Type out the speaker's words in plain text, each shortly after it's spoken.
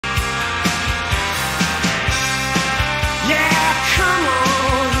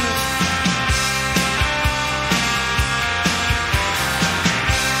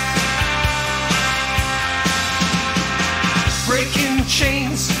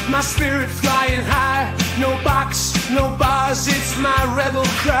chains, my spirit flying high. No box, no bars, it's my rebel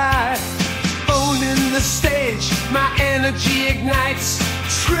cry. Owning the stage, my energy ignites.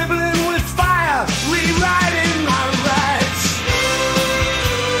 Scribbling with fire, rewriting my rights.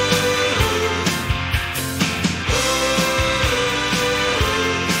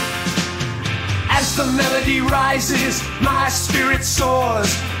 As the melody rises, my spirit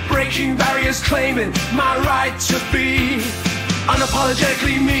soars. Breaking barriers, claiming my right to be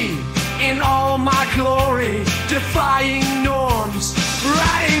unapologetically me in all my glory. Defying norms,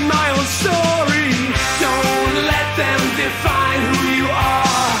 writing my own story. Don't let them define who you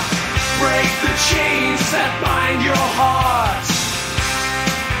are. Break the chains that bind your heart.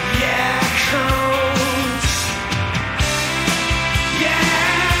 Yeah, come. Yeah,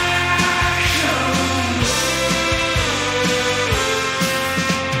 come.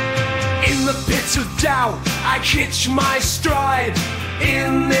 In the pits of doubt, I catch my stride.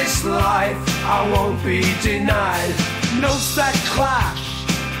 In this life, I won't be denied. Notes that clash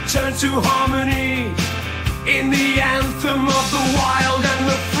turn to harmony in the anthem of the wild and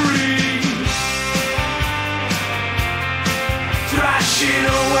the free. Thrashing